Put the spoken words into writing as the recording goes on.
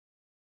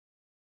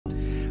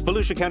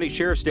Volusia County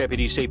Sheriff's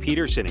deputies say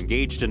Peterson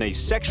engaged in a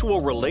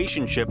sexual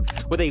relationship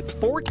with a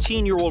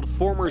 14-year-old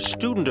former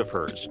student of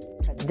hers.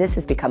 This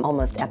has become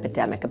almost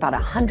epidemic. About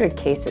 100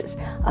 cases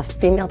of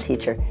female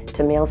teacher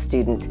to male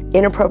student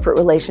inappropriate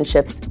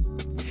relationships.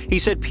 He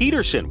said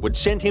Peterson would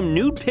send him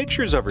nude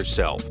pictures of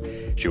herself.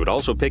 She would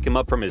also pick him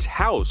up from his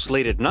house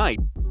late at night.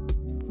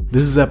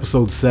 This is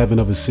episode 7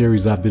 of a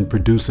series I've been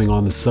producing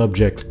on the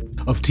subject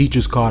of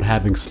teachers caught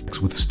having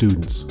sex with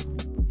students.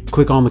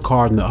 Click on the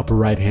card in the upper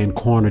right-hand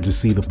corner to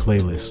see the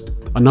playlist.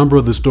 A number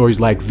of the stories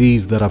like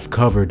these that I've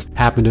covered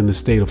happened in the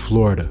state of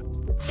Florida.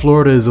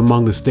 Florida is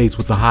among the states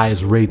with the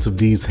highest rates of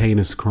these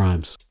heinous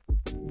crimes.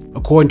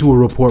 According to a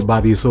report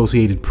by the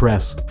Associated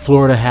Press,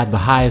 Florida had the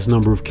highest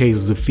number of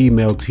cases of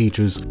female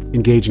teachers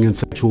engaging in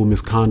sexual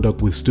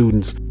misconduct with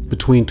students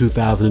between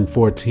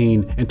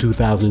 2014 and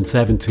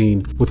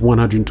 2017, with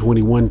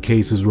 121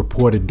 cases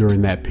reported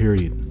during that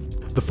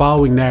period. The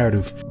following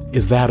narrative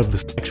is that of the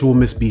sexual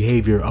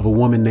misbehavior of a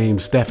woman named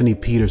Stephanie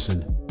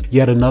Peterson,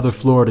 yet another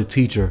Florida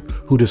teacher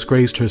who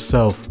disgraced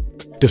herself,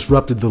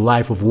 disrupted the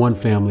life of one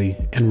family,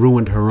 and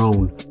ruined her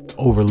own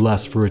over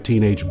lust for a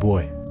teenage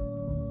boy.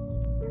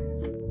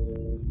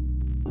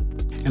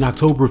 In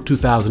October of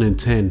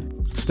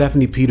 2010,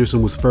 Stephanie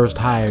Peterson was first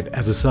hired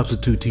as a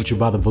substitute teacher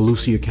by the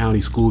Volusia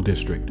County School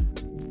District.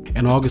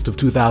 In August of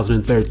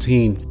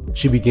 2013,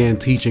 she began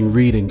teaching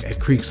reading at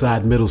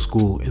Creekside Middle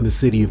School in the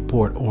city of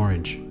Port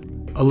Orange.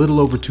 A little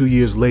over 2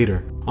 years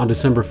later, on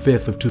December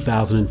 5th of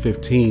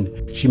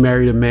 2015, she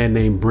married a man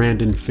named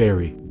Brandon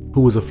Ferry,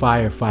 who was a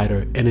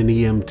firefighter and an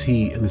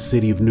EMT in the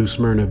city of New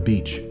Smyrna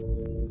Beach.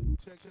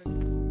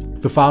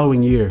 The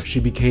following year, she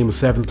became a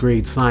 7th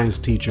grade science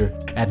teacher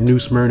at New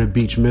Smyrna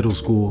Beach Middle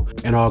School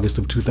in August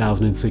of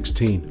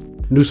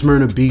 2016. New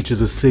Smyrna Beach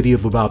is a city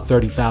of about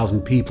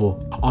 30,000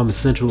 people on the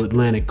central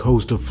Atlantic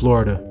coast of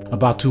Florida,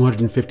 about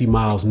 250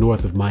 miles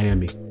north of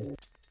Miami.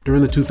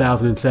 During the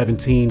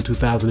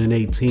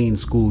 2017-2018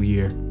 school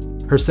year,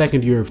 her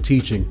second year of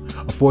teaching,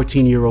 a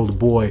 14-year-old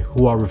boy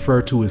who I'll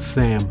refer to as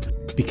Sam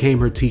became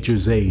her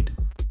teacher's aide.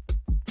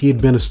 He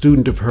had been a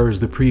student of hers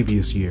the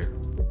previous year.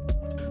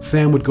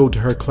 Sam would go to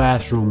her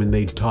classroom and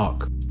they'd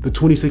talk. The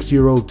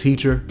 26-year-old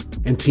teacher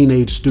and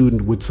teenage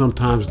student would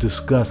sometimes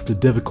discuss the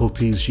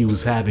difficulties she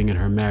was having in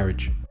her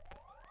marriage.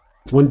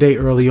 One day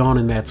early on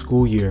in that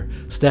school year,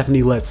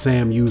 Stephanie let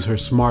Sam use her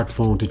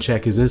smartphone to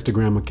check his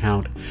Instagram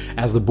account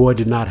as the boy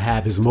did not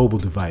have his mobile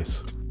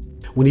device.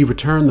 When he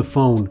returned the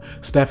phone,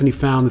 Stephanie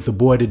found that the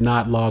boy did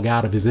not log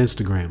out of his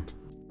Instagram.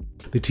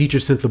 The teacher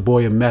sent the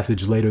boy a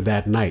message later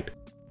that night.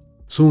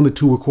 Soon the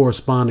two were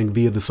corresponding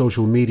via the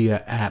social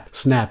media app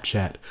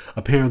Snapchat,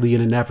 apparently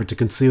in an effort to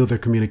conceal their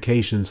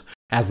communications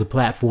as the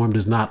platform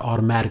does not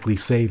automatically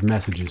save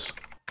messages.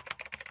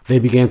 They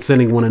began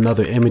sending one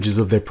another images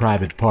of their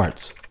private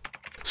parts.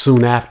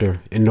 Soon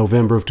after, in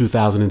November of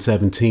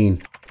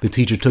 2017, the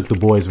teacher took the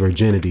boy's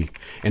virginity,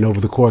 and over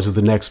the course of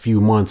the next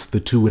few months, the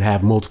two would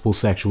have multiple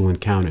sexual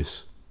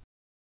encounters.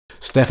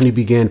 Stephanie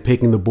began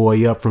picking the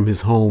boy up from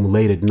his home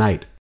late at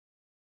night.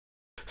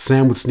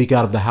 Sam would sneak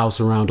out of the house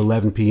around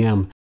 11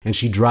 p.m. and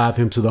she'd drive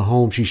him to the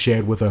home she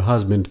shared with her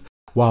husband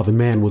while the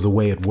man was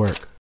away at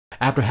work.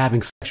 After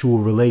having sexual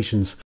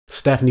relations,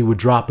 Stephanie would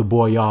drop the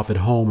boy off at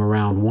home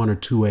around 1 or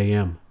 2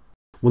 a.m.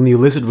 When the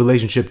illicit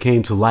relationship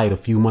came to light a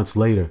few months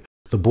later,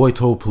 the boy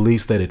told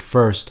police that at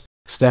first,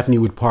 Stephanie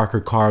would park her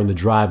car in the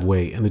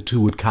driveway and the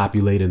two would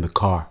copulate in the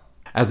car.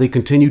 As they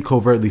continued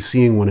covertly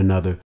seeing one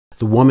another,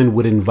 the woman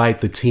would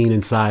invite the teen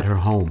inside her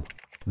home.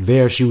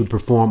 There she would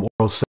perform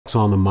oral sex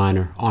on the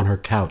minor on her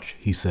couch,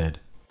 he said.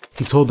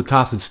 He told the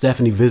cops that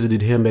Stephanie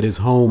visited him at his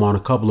home on a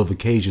couple of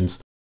occasions,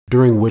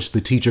 during which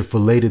the teacher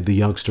filleted the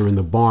youngster in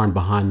the barn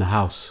behind the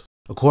house.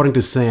 According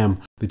to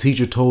Sam, the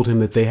teacher told him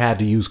that they had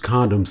to use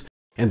condoms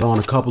and on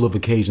a couple of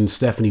occasions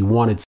Stephanie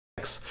wanted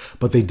sex,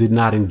 but they did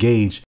not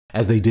engage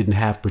as they didn't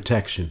have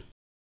protection.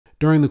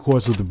 During the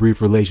course of the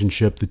brief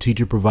relationship, the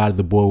teacher provided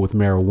the boy with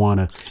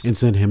marijuana and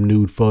sent him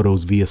nude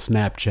photos via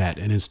Snapchat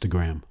and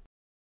Instagram.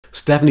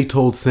 Stephanie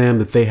told Sam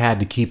that they had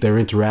to keep their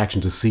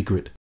interactions a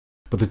secret,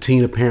 but the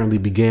teen apparently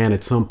began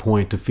at some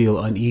point to feel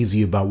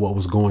uneasy about what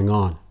was going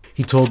on.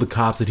 He told the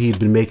cops that he had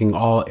been making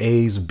all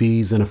A's,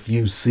 B's, and a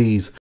few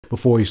C's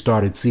before he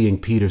started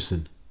seeing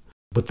Peterson.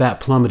 But that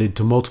plummeted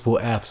to multiple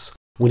F's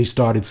when he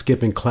started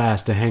skipping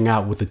class to hang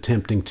out with the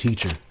tempting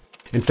teacher.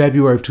 In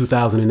February of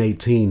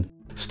 2018,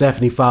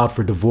 Stephanie filed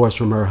for divorce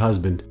from her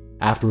husband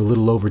after a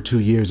little over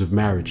 2 years of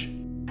marriage.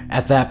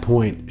 At that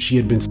point, she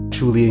had been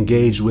sexually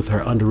engaged with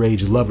her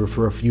underage lover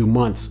for a few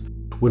months,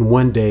 when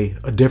one day,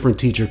 a different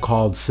teacher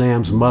called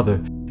Sam's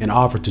mother and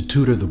offered to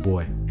tutor the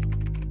boy.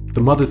 The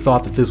mother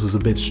thought that this was a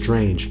bit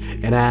strange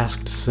and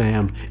asked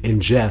Sam,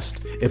 in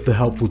jest, if the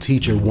helpful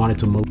teacher wanted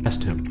to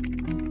molest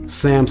him.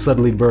 Sam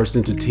suddenly burst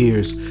into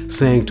tears,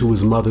 saying to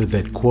his mother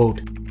that,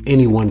 quote,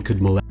 anyone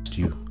could molest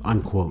you,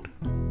 unquote.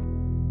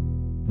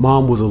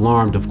 Mom was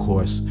alarmed, of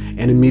course,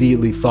 and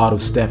immediately thought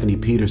of Stephanie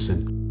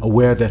Peterson,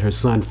 aware that her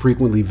son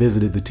frequently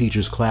visited the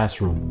teacher's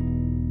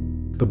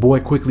classroom. The boy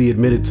quickly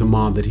admitted to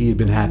Mom that he had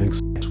been having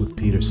sex with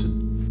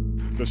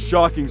Peterson. The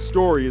shocking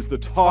story is the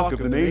talk of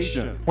the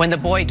nation. When the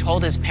boy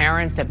told his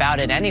parents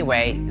about it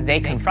anyway, they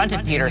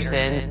confronted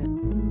Peterson.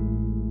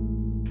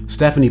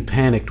 Stephanie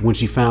panicked when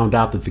she found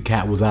out that the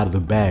cat was out of the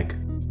bag.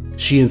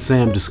 She and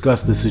Sam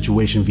discussed the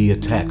situation via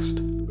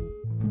text.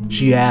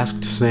 She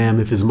asked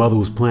Sam if his mother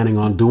was planning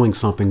on doing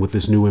something with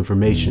this new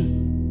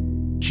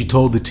information. She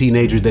told the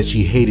teenager that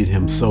she hated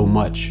him so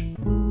much.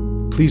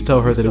 Please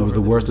tell her that it was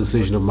the worst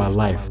decision of my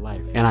life,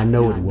 and I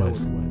know it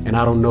was, and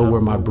I don't know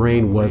where my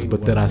brain was,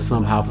 but that I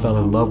somehow fell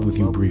in love with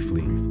you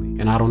briefly,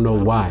 and I don't know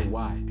why,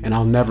 and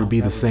I'll never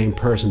be the same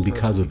person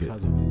because of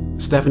it.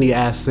 Stephanie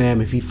asked Sam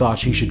if he thought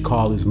she should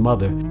call his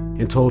mother,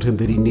 and told him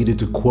that he needed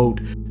to,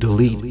 quote,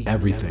 delete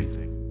everything.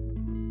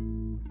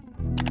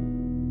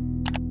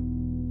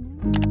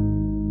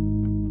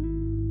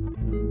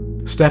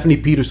 Stephanie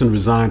Peterson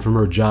resigned from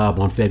her job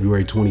on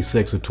February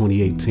 26 of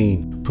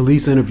 2018.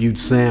 Police interviewed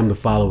Sam the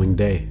following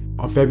day.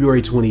 On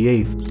February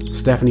 28th,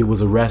 Stephanie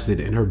was arrested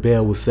and her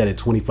bail was set at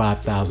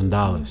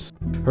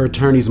 $25,000. Her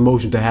attorneys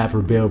motioned to have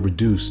her bail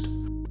reduced.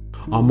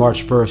 On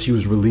March 1st, she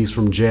was released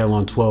from jail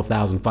on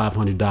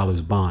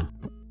 $12,500 bond.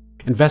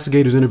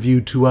 Investigators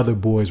interviewed 2 other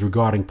boys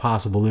regarding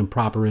possible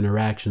improper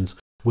interactions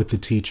with the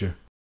teacher.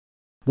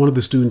 One of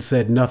the students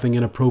said nothing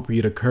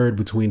inappropriate occurred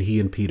between he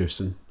and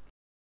Peterson.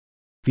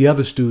 The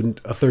other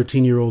student, a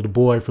 13-year-old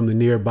boy from the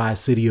nearby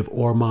city of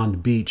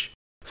Ormond Beach,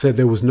 said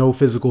there was no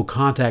physical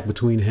contact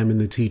between him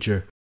and the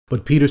teacher,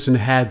 but Peterson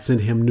had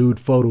sent him nude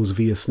photos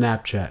via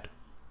Snapchat.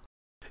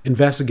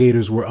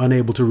 Investigators were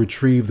unable to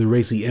retrieve the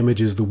racy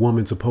images the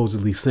woman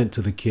supposedly sent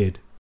to the kid.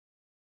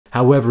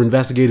 However,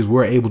 investigators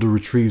were able to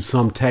retrieve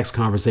some text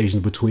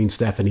conversations between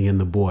Stephanie and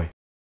the boy.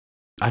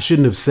 "I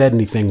shouldn't have said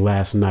anything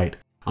last night.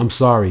 I'm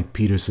sorry,"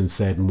 Peterson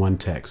said in one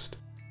text.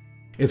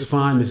 "It's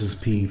fine,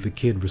 Mrs. P," the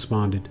kid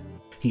responded.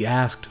 He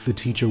asked the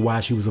teacher why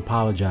she was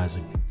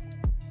apologizing.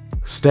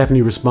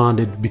 Stephanie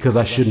responded, "Because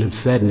I shouldn't have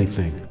said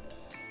anything."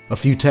 A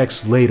few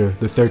texts later,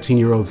 the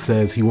 13-year-old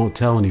says he won't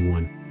tell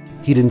anyone.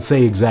 He didn't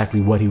say exactly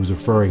what he was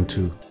referring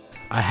to.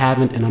 "I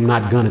haven't and I'm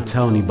not gonna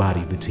tell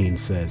anybody," the teen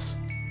says.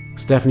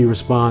 Stephanie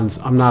responds,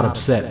 "I'm not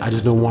upset, I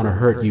just don't want to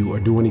hurt you or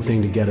do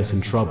anything to get us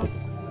in trouble."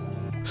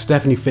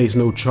 Stephanie faced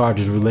no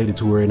charges related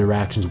to her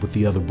interactions with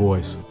the other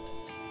boys.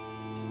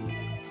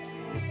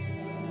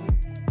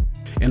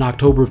 In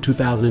October of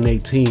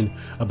 2018,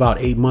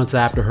 about 8 months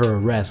after her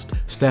arrest,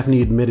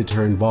 Stephanie admitted to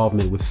her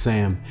involvement with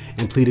Sam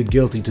and pleaded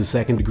guilty to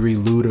second-degree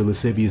lewd or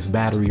lascivious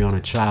battery on a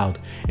child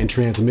and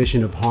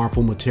transmission of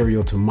harmful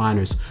material to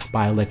minors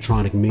by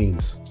electronic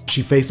means.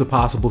 She faced a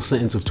possible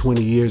sentence of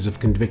 20 years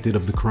if convicted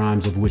of the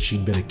crimes of which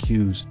she'd been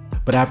accused,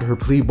 but after her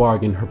plea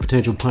bargain, her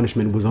potential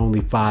punishment was only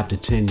 5 to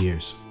 10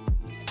 years.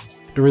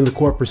 During the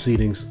court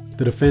proceedings,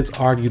 the defense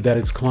argued that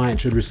its client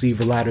should receive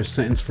a lighter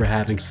sentence for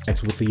having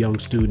sex with the young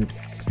student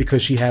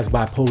because she has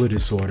bipolar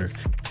disorder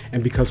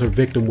and because her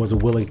victim was a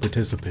willing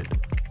participant.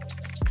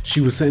 She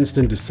was sentenced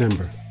in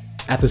December.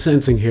 At the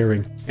sentencing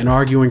hearing, and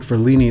arguing for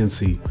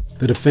leniency,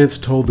 the defense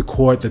told the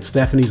court that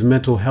Stephanie's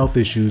mental health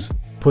issues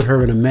put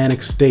her in a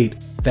manic state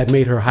that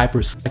made her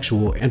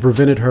hypersexual and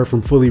prevented her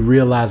from fully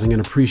realizing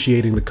and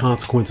appreciating the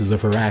consequences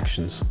of her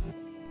actions.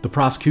 The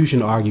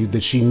prosecution argued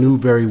that she knew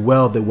very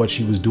well that what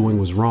she was doing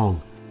was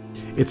wrong.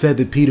 It said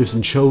that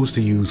Peterson chose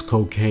to use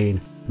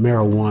cocaine,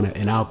 marijuana,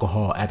 and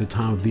alcohol at the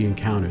time of the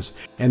encounters,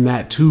 and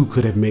that too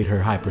could have made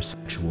her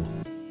hypersexual.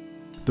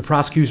 The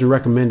prosecution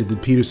recommended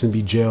that Peterson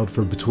be jailed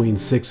for between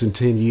 6 and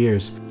 10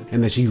 years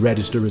and that she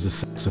register as a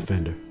sex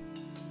offender.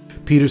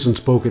 Peterson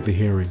spoke at the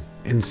hearing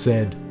and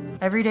said,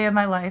 "Every day of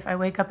my life, I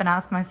wake up and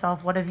ask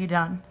myself, what have you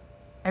done?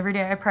 Every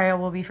day I pray I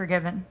will be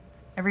forgiven.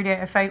 Every day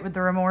I fight with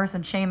the remorse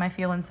and shame I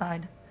feel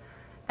inside.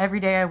 Every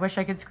day I wish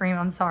I could scream,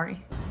 I'm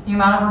sorry. The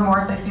amount of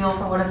remorse I feel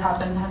for what has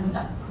happened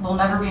will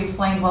never be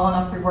explained well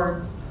enough through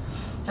words.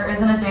 There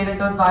isn't a day that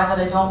goes by that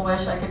I don't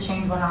wish I could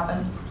change what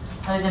happened,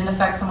 that I didn't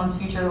affect someone's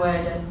future the way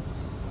I did.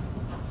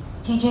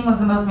 Teaching was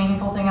the most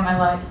meaningful thing in my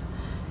life,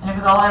 and it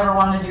was all I ever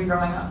wanted to do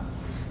growing up.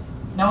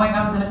 Knowing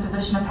I was in a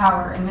position of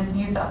power and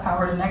misused that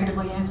power to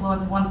negatively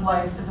influence one's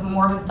life is a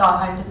morbid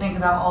thought I have to think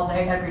about all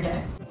day, every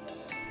day."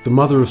 The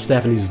mother of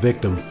Stephanie's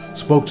victim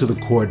spoke to the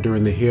court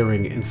during the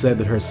hearing and said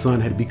that her son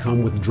had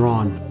become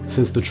withdrawn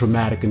since the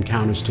traumatic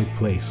encounters took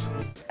place.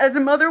 As a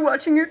mother,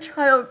 watching your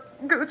child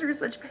go through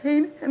such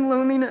pain and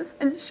loneliness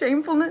and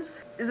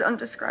shamefulness is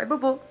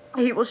undescribable.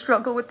 He will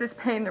struggle with this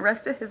pain the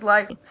rest of his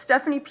life.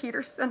 Stephanie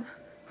Peterson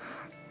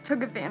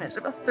took advantage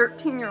of a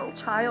 13-year-old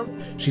child.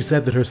 She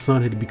said that her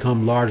son had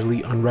become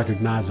largely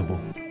unrecognizable.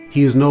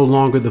 He is no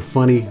longer the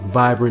funny,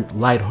 vibrant,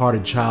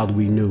 light-hearted child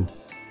we knew.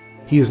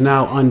 He is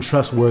now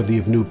untrustworthy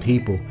of new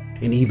people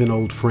and even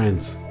old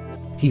friends.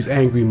 He's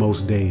angry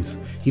most days.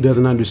 He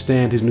doesn't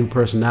understand his new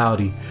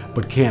personality,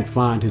 but can't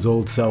find his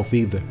old self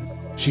either.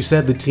 She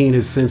said the teen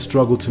has since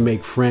struggled to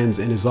make friends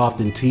and is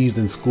often teased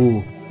in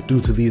school due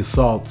to the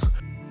assaults,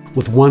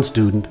 with one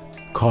student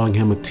calling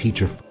him a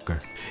teacher fucker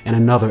and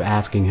another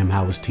asking him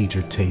how his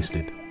teacher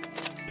tasted.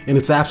 And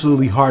it's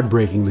absolutely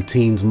heartbreaking, the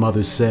teen's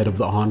mother said of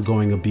the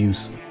ongoing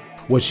abuse.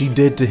 What she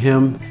did to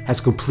him has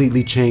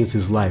completely changed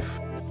his life.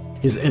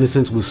 His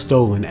innocence was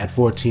stolen at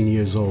 14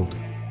 years old.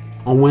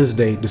 On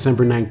Wednesday,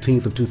 December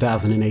 19th of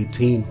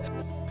 2018,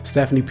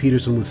 Stephanie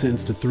Peterson was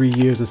sentenced to 3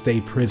 years in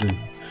state prison,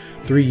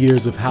 3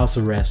 years of house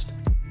arrest,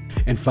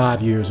 and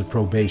 5 years of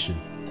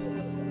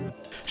probation.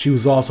 She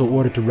was also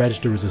ordered to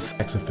register as a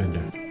sex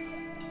offender.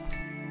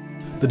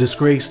 The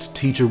disgraced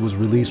teacher was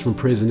released from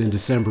prison in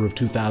December of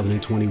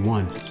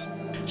 2021.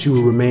 She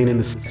will remain in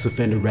the sex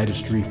offender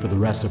registry for the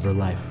rest of her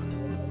life.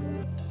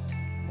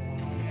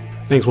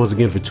 Thanks once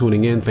again for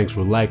tuning in. Thanks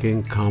for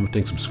liking,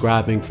 commenting,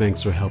 subscribing.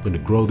 Thanks for helping to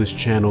grow this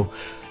channel.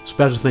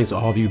 Special thanks to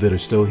all of you that are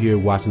still here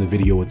watching the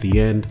video at the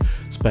end.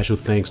 Special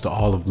thanks to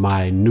all of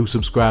my new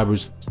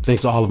subscribers.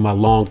 Thanks to all of my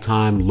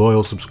long-time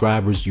loyal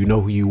subscribers. You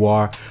know who you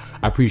are.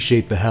 I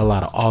appreciate the hell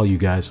out of all you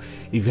guys.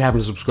 If you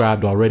haven't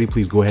subscribed already,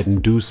 please go ahead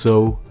and do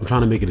so. I'm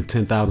trying to make it to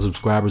 10,000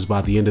 subscribers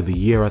by the end of the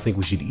year. I think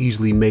we should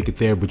easily make it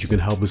there, but you can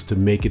help us to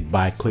make it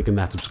by clicking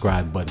that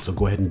subscribe button. So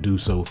go ahead and do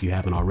so if you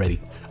haven't already.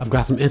 I've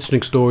got some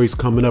interesting stories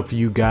coming up for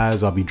you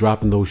guys. I'll be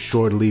dropping those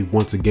shortly.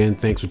 Once again,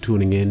 thanks for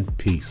tuning in.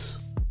 Peace.